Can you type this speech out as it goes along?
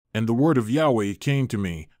And the word of Yahweh came to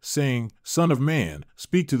me, saying, Son of man,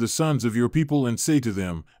 speak to the sons of your people and say to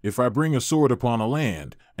them, If I bring a sword upon a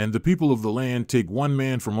land, and the people of the land take one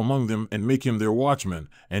man from among them and make him their watchman,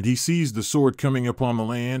 and he sees the sword coming upon the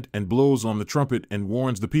land and blows on the trumpet and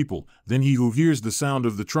warns the people, then he who hears the sound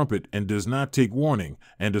of the trumpet and does not take warning,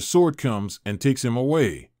 and a sword comes and takes him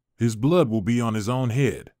away, his blood will be on his own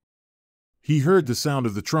head. He heard the sound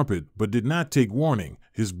of the trumpet but did not take warning,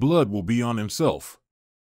 his blood will be on himself.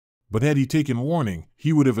 But had he taken warning,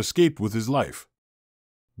 he would have escaped with his life.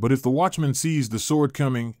 But if the watchman sees the sword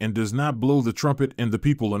coming and does not blow the trumpet and the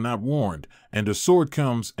people are not warned, and a sword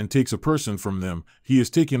comes and takes a person from them, he is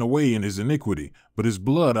taken away in his iniquity, but his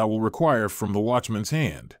blood I will require from the watchman's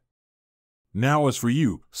hand. Now as for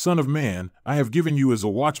you, son of man, I have given you as a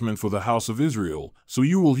watchman for the house of Israel, so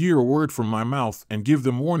you will hear a word from my mouth and give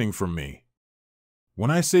them warning from me. When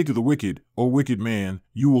I say to the wicked, O wicked man,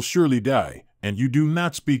 you will surely die, and you do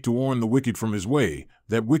not speak to warn the wicked from his way,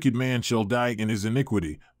 that wicked man shall die in his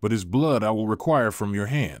iniquity, but his blood I will require from your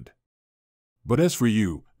hand. But as for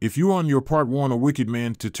you, if you on your part warn a wicked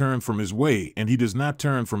man to turn from his way, and he does not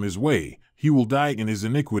turn from his way, he will die in his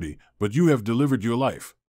iniquity, but you have delivered your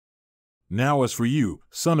life. Now as for you,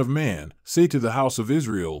 son of man, say to the house of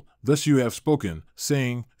Israel, Thus you have spoken,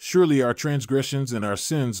 saying, Surely our transgressions and our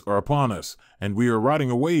sins are upon us, and we are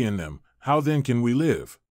rotting away in them. How then can we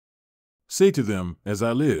live? Say to them, As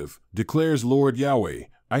I live, declares Lord Yahweh,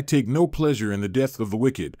 I take no pleasure in the death of the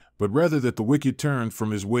wicked, but rather that the wicked turn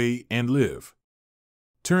from his way and live.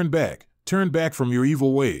 Turn back from your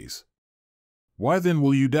evil ways. Why then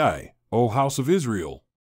will you die, O house of Israel?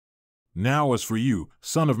 Now as for you,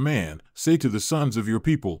 son of man, say to the sons of your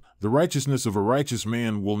people, The righteousness of a righteous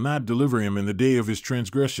man will not deliver him in the day of his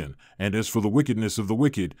transgression, and as for the wickedness of the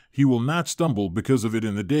wicked, he will not stumble because of it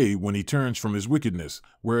in the day when he turns from his wickedness,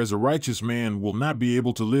 whereas a righteous man will not be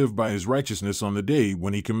able to live by his righteousness on the day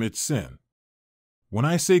when he commits sin. When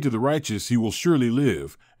I say to the righteous he will surely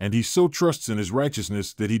live, and he so trusts in his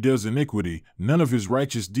righteousness that he does iniquity, none of his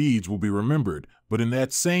righteous deeds will be remembered, but in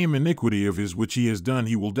that same iniquity of his which he has done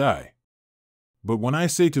he will die. But when I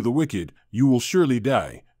say to the wicked, You will surely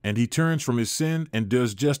die, and he turns from his sin and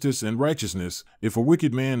does justice and righteousness, if a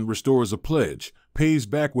wicked man restores a pledge, pays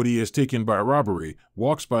back what he has taken by robbery,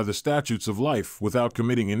 walks by the statutes of life without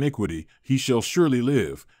committing iniquity, he shall surely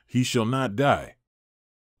live, he shall not die.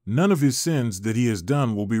 None of his sins that he has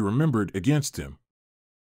done will be remembered against him.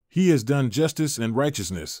 He has done justice and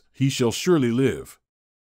righteousness, he shall surely live.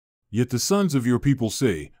 Yet the sons of your people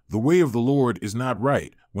say, The way of the Lord is not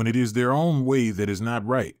right, when it is their own way that is not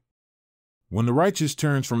right. When the righteous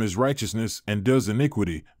turns from his righteousness and does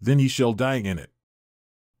iniquity, then he shall die in it.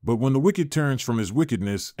 But when the wicked turns from his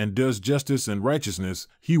wickedness and does justice and righteousness,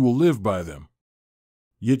 he will live by them.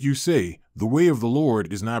 Yet you say, The way of the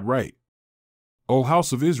Lord is not right. O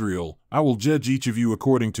house of Israel, I will judge each of you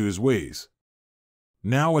according to his ways.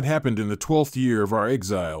 Now it happened in the 12th year of our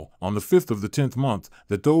exile, on the 5th of the 10th month,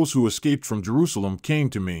 that those who escaped from Jerusalem came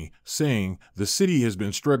to me, saying, The city has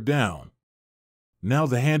been struck down. Now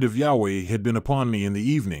the hand of Yahweh had been upon me in the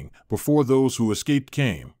evening, before those who escaped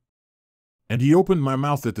came. And he opened my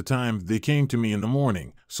mouth at the time they came to me in the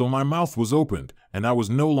morning, so my mouth was opened, and I was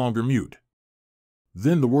no longer mute.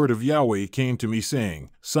 Then the word of Yahweh came to me,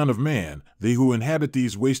 saying, Son of man, they who inhabit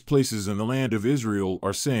these waste places in the land of Israel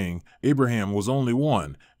are saying, Abraham was only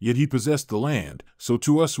one, yet he possessed the land, so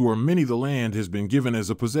to us who are many the land has been given as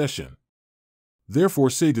a possession. Therefore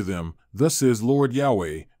say to them, Thus says Lord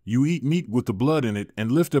Yahweh, You eat meat with the blood in it,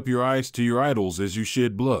 and lift up your eyes to your idols as you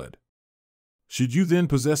shed blood. Should you then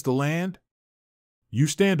possess the land? You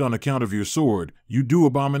stand on account of your sword, you do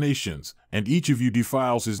abominations, and each of you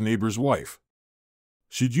defiles his neighbor's wife.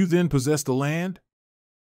 Should you then possess the land?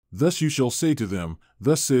 Thus you shall say to them,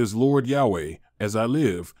 Thus says Lord Yahweh, As I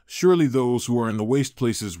live, surely those who are in the waste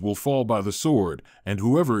places will fall by the sword, and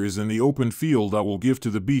whoever is in the open field I will give to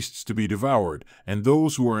the beasts to be devoured, and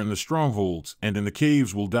those who are in the strongholds and in the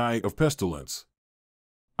caves will die of pestilence.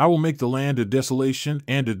 I will make the land a desolation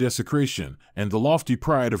and a desecration, and the lofty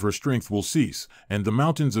pride of her strength will cease, and the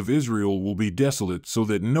mountains of Israel will be desolate so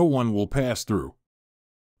that no one will pass through.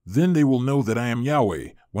 Then they will know that I am Yahweh,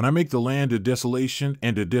 when I make the land a desolation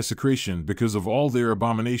and a desecration because of all their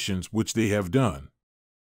abominations which they have done.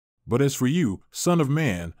 But as for you, son of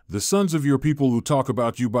man, the sons of your people who talk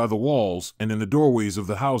about you by the walls and in the doorways of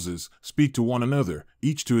the houses, speak to one another,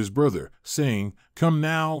 each to his brother, saying, Come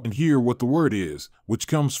now and hear what the word is, which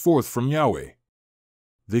comes forth from Yahweh.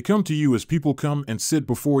 They come to you as people come and sit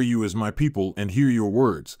before you as my people and hear your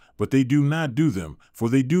words, but they do not do them, for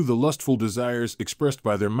they do the lustful desires expressed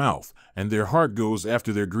by their mouth, and their heart goes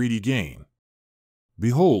after their greedy gain.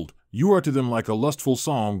 Behold, you are to them like a lustful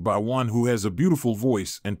song by one who has a beautiful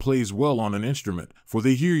voice and plays well on an instrument, for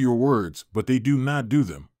they hear your words, but they do not do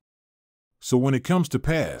them. So when it comes to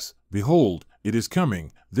pass, behold, it is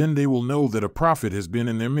coming, then they will know that a prophet has been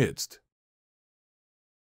in their midst.